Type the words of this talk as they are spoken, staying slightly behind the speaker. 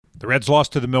The Reds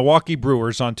lost to the Milwaukee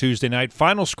Brewers on Tuesday night.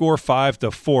 Final score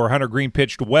 5-4. Hunter Greene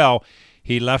pitched well.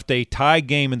 He left a tie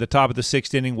game in the top of the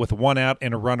sixth inning with one out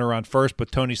and a runner on first,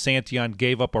 but Tony Santillan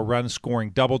gave up a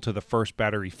run-scoring double to the first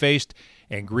batter he faced,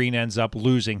 and Greene ends up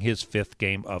losing his fifth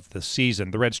game of the season.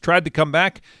 The Reds tried to come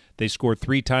back. They scored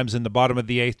 3 times in the bottom of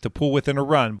the eighth to pull within a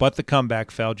run, but the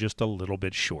comeback fell just a little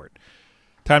bit short.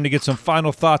 Time to get some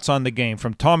final thoughts on the game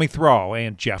from Tommy Thrall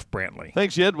and Jeff Brantley.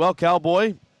 Thanks, Jed. Well,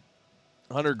 Cowboy,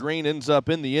 Hunter Greene ends up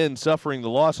in the end suffering the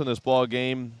loss in this ball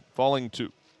game, falling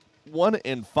to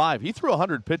 1-5. He threw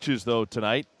 100 pitches, though,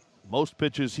 tonight. Most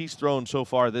pitches he's thrown so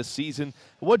far this season.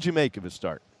 What'd you make of his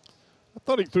start? I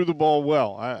thought he threw the ball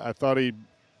well. I thought he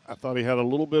had a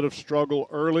little bit of struggle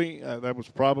early. That was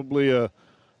probably a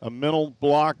mental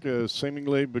block,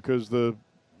 seemingly because the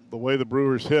way the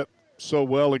Brewers hit so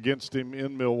well against him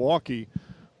in Milwaukee.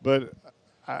 But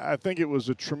I think it was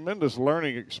a tremendous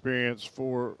learning experience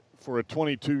for a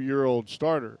 22-year-old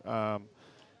starter.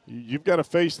 You've got to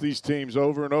face these teams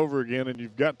over and over again, and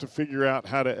you've got to figure out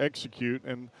how to execute.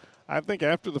 And I think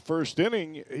after the first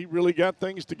inning, he really got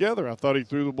things together. I thought he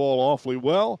threw the ball awfully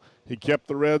well. He kept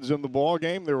the Reds in the ball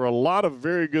game. There were a lot of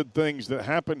very good things that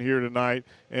happened here tonight,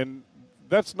 and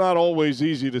that's not always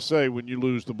easy to say when you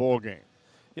lose the ball game.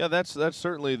 Yeah, that's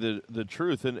certainly the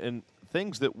truth. And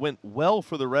things that went well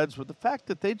for the Reds were the fact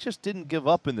that they just didn't give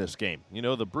up in this game. You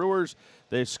know, the Brewers,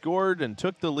 they scored and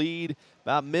took the lead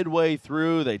about midway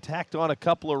through. They tacked on a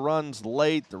couple of runs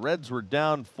late. The Reds were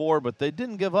down 4, but they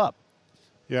didn't give up.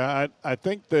 Yeah, I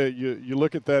think that you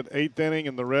look at that 8th inning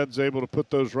and the Reds able to put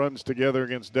those runs together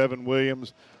against Devin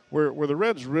Williams, where the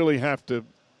Reds really have to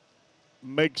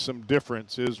make some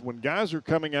difference is when guys are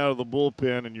coming out of the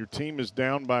bullpen and your team is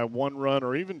down by 1 run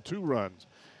or even 2 runs.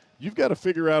 You've got to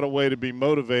figure out a way to be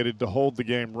motivated to hold the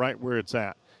game right where it's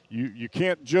at. You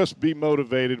can't just be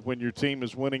motivated when your team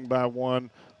is winning by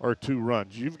 1 or 2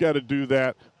 runs. You've got to do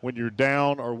that when you're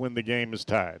down or when the game is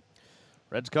tied.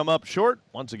 Reds come up short.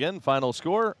 Once again, final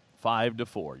score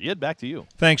 5-4. Yed, back to you.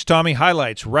 Thanks, Tommy.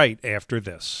 Highlights right after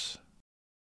this.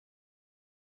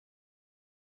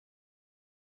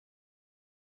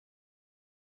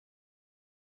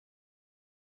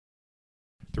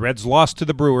 The Reds lost to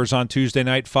the Brewers on Tuesday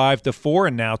night 5-4,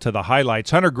 and now to the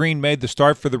highlights. Hunter Greene made the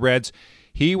start for the Reds.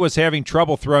 He was having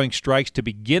trouble throwing strikes to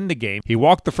begin the game. He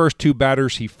walked the first 2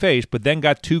 batters he faced, but then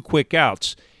got 2 quick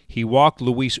outs. He walked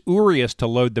Luis Urias to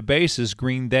load the bases.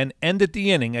 Greene then ended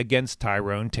the inning against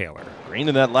Tyrone Taylor. Greene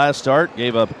in that last start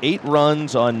gave up 8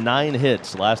 runs on 9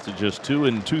 hits. Lasted just 2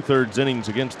 2/3 innings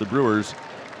against the Brewers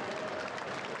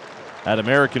at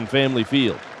American Family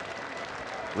Field.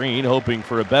 Greene hoping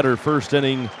for a better first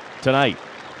inning tonight.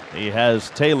 He has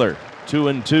Taylor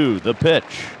 2-2. The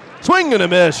pitch. Swing and a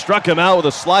miss. Struck him out with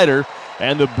a slider,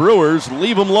 and the Brewers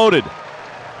leave him loaded.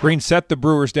 Greene set the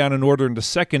Brewers down in order in the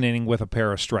second inning with a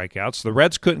pair of strikeouts. The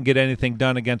Reds couldn't get anything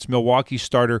done against Milwaukee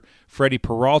starter Freddie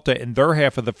Peralta in their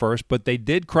half of the first, but they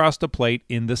did cross the plate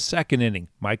in the second inning.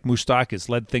 Mike Moustakas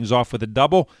led things off with a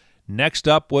double. Next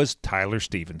up was Tyler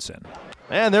Stevenson.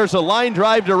 And there's a line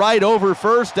drive to right over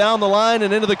first, down the line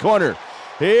and into the corner.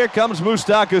 Here comes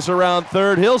Moustakas around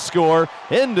third. He'll score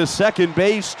into second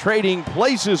base. Trading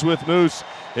places with Moose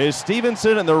is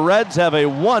Stevenson, and the Reds have a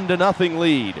 1-0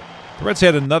 lead. The Reds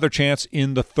had another chance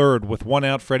in the third. With 1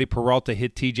 out, Freddie Peralta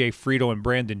hit T.J. Friedel and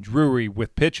Brandon Drury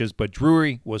with pitches, but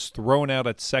Drury was thrown out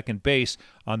at second base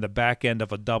on the back end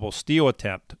of a double steal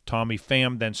attempt. Tommy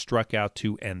Pham then struck out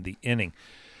to end the inning.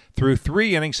 Through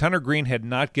 3 innings, Hunter Greene had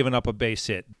not given up a base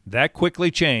hit. That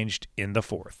quickly changed in the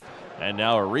fourth. And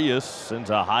now Arias sends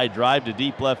a high drive to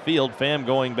deep left field. Pham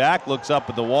going back, looks up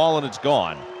at the wall, and it's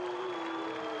gone.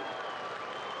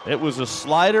 It was a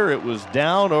slider. It was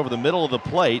down over the middle of the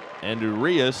plate, and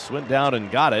Arias went down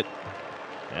and got it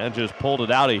and just pulled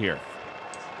it out of here.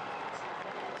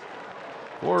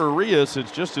 For Arias,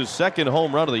 it's just his 2nd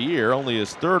home run of the year, only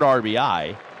his 3rd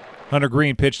RBI. Hunter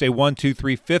Greene pitched a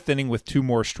 1-2-3 fifth inning with 2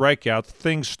 more strikeouts.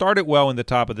 Things started well in the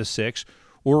top of the 6th.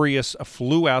 Urias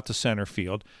flew out to center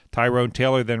field. Tyrone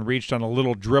Taylor then reached on a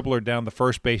little dribbler down the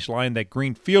first base line that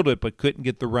Greene fielded but couldn't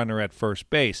get the runner at first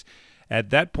base. At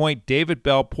that point, David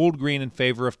Bell pulled Greene in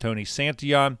favor of Tony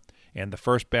Santillan, and the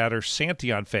first batter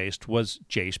Santillan faced was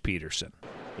Jace Peterson.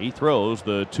 He throws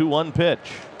the 2-1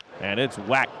 pitch, and it's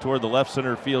whacked toward the left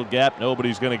center field gap.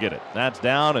 Nobody's going to get it. That's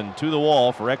down and to the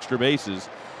wall for extra bases.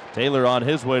 Taylor on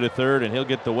his way to third, and he'll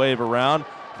get the wave around.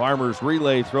 Farmer's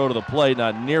relay throw to the plate,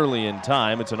 not nearly in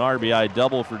time. It's an RBI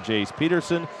double for Jace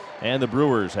Peterson, and the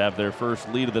Brewers have their first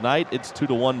lead of the night. It's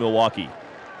 2-1 Milwaukee.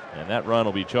 And that run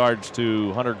will be charged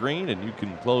to Hunter Greene, and you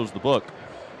can close the book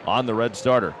on the Red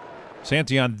starter.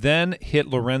 Santillan then hit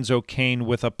Lorenzo Cain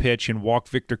with a pitch and walked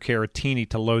Victor Caratini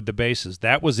to load the bases.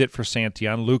 That was it for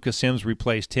Santillan. Lucas Sims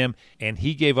replaced him, and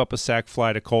he gave up a sac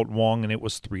fly to Colt Wong, and it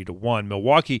was 3-1.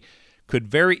 Milwaukee could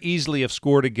very easily have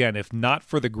scored again if not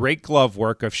for the great glove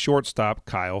work of shortstop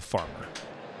Kyle Farmer.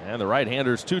 And the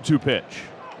right-hander's 2-2 pitch.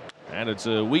 And it's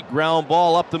a weak ground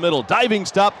ball up the middle. Diving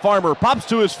stop, Farmer pops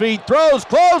to his feet, throws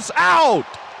close, out!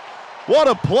 What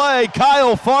a play,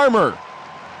 Kyle Farmer.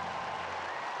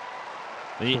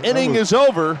 The inning is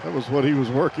over. That was what he was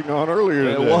working on earlier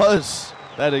today. It was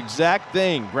that exact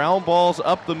thing. Ground balls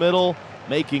up the middle,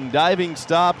 making diving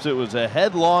stops. It was a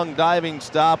headlong diving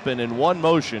stop, and in one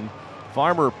motion,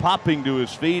 Farmer popping to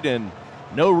his feet, and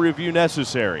no review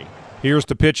necessary. Here's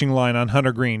the pitching line on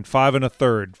Hunter Greene. 5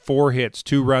 1/3, 4 hits,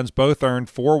 2 runs, both earned,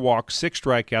 4 walks, 6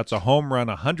 strikeouts, a home run,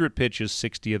 100 pitches,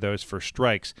 60 of those for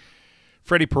strikes.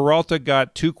 Freddie Peralta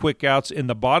got 2 quick outs in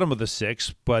the bottom of the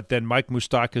 6th, but then Mike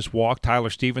Moustakas walked.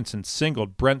 Tyler Stevenson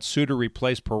singled. Brent Suter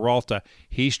replaced Peralta.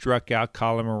 He struck out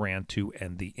Colin Moran to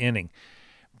end the inning.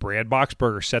 Brad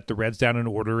Boxberger set the Reds down in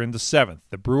order in the 7th.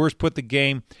 The Brewers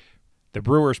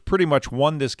pretty much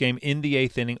won this game in the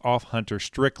 8th inning off Hunter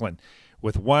Strickland.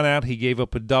 With 1 out, he gave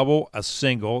up a double, a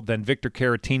single. Then Victor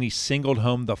Caratini singled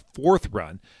home the 4th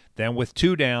run. Then with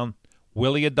 2 down,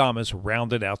 Willy Adames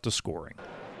rounded out the scoring.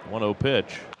 1-0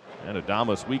 pitch, and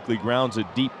Adames weakly grounds it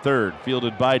deep third,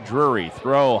 fielded by Drury.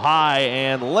 Throw high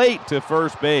and late to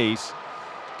first base.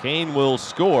 Cain will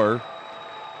score.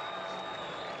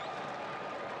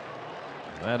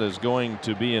 That is going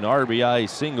to be an RBI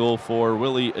single for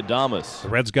Willy Adames. The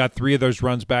Reds got 3 of those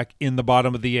runs back in the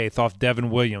bottom of the 8th off Devin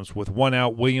Williams. With 1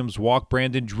 out, Williams walked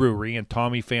Brandon Drury and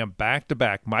Tommy Pham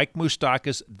back-to-back. Mike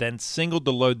Moustakas then singled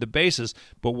to load the bases,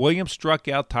 but Williams struck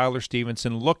out Tyler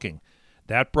Stevenson looking.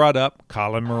 That brought up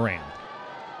Colin Moran.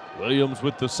 Williams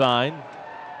with the sign.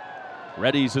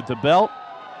 Ready's at the belt.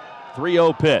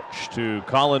 3-0 pitch to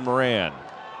Colin Moran.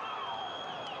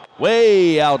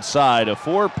 Way outside, a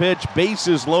 4-pitch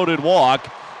bases-loaded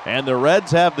walk, and the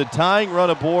Reds have the tying run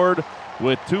aboard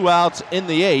with 2 outs in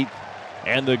the 8th,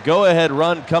 and the go-ahead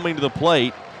run coming to the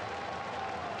plate.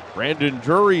 Brandon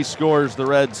Drury scores the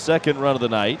Reds' 2nd run of the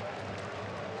night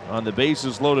on the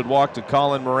bases-loaded walk to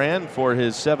Colin Moran for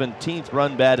his 17th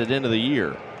run batted into the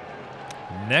year.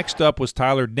 Next up was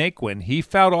Tyler Naquin. He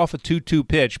fouled off a 2-2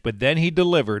 pitch, but then he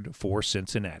delivered for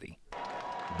Cincinnati.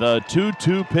 The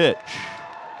 2-2 pitch.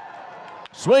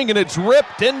 Swing, and it's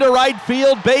ripped into right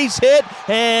field, base hit,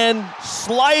 and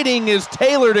sliding is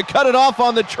Taylor to cut it off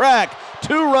on the track.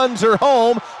 2 runs are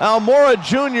home. Almora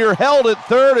Jr. held at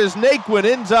third as Naquin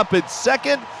ends up at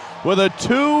second with a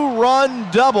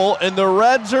 2-run double, and the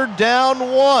Reds are down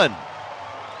 1.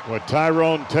 Well,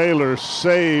 Tyrone Taylor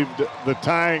saved the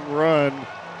tying run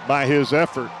by his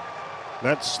effort.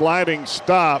 That sliding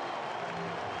stop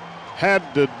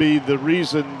had to be the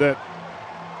reason that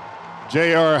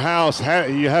J.R. House,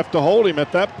 you have to hold him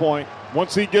at that point.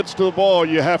 Once he gets to the ball,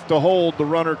 you have to hold the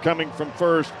runner coming from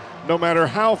first, no matter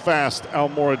how fast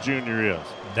Almora Jr. is.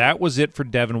 That was it for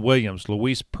Devin Williams.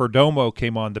 Luis Perdomo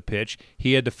came on the pitch.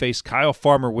 He had to face Kyle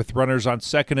Farmer with runners on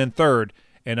 2nd and 3rd,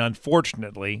 and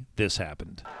unfortunately, this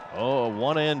happened.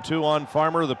 1-2 on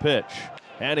Farmer, the pitch.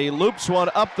 And he loops one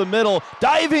up the middle,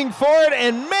 diving for it,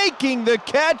 and making the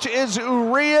catch is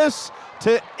Urias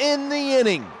to end the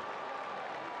inning.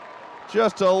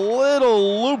 Just a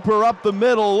little looper up the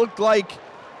middle. Looked like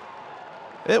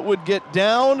it would get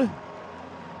down,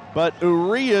 but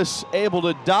Urias able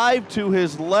to dive to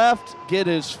his left, get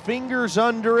his fingers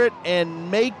under it, and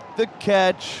make the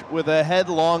catch with a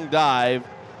headlong dive,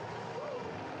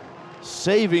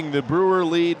 saving the Brewer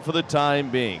lead for the time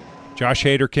being. Josh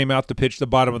Hader came out to pitch the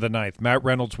bottom of the 9th. Matt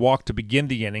Reynolds walked to begin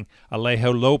the inning.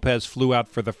 Alejo Lopez flew out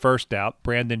for the 1st out.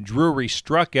 Brandon Drury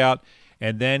struck out,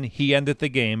 and then he ended the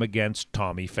game against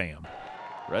Tommy Pham.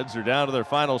 Reds are down to their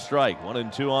final strike.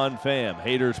 1-2 on Pham.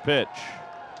 Hader's pitch.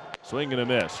 Swing and a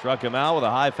miss. Struck him out with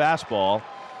a high fastball,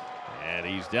 and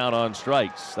he's down on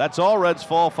strikes. That's all. Reds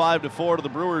fall 5-4 to the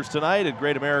Brewers tonight at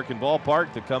Great American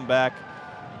Ballpark. The comeback,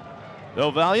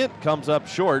 though valiant, comes up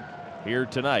short here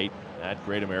tonight at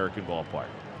Great American Ballpark.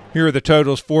 Here are the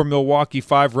totals for Milwaukee: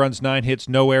 5 runs, 9 hits,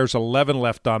 no errors, 11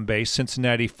 left on base.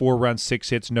 Cincinnati: 4 runs, 6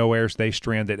 hits, no errors. They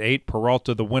strand at 8.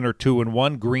 Peralta, the winner,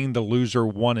 2-1. Greene, the loser,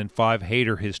 1-5.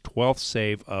 Hader, his 12th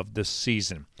save of the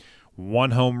season.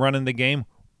 1 home run in the game.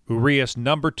 Urias,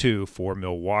 number 2 for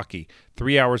Milwaukee.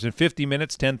 3 hours and 50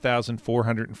 minutes,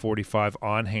 10,445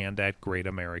 on hand at Great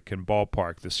American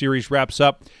Ballpark. The series wraps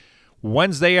up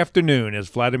Wednesday afternoon as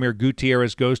Vladimir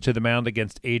Gutierrez goes to the mound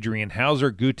against Adrian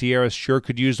Hauser. Gutierrez sure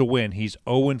could use a win. He's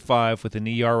 0-5 with an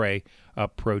ERA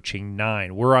approaching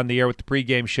 9. We're on the air with the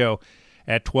pregame show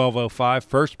at 12:05.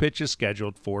 First pitch is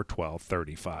scheduled for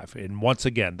 12:35. And once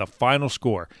again, the final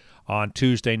score on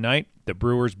Tuesday night, the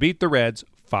Brewers beat the Reds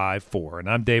 5-4. And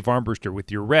I'm Dave Armbruster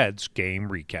with your Reds game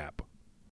recap.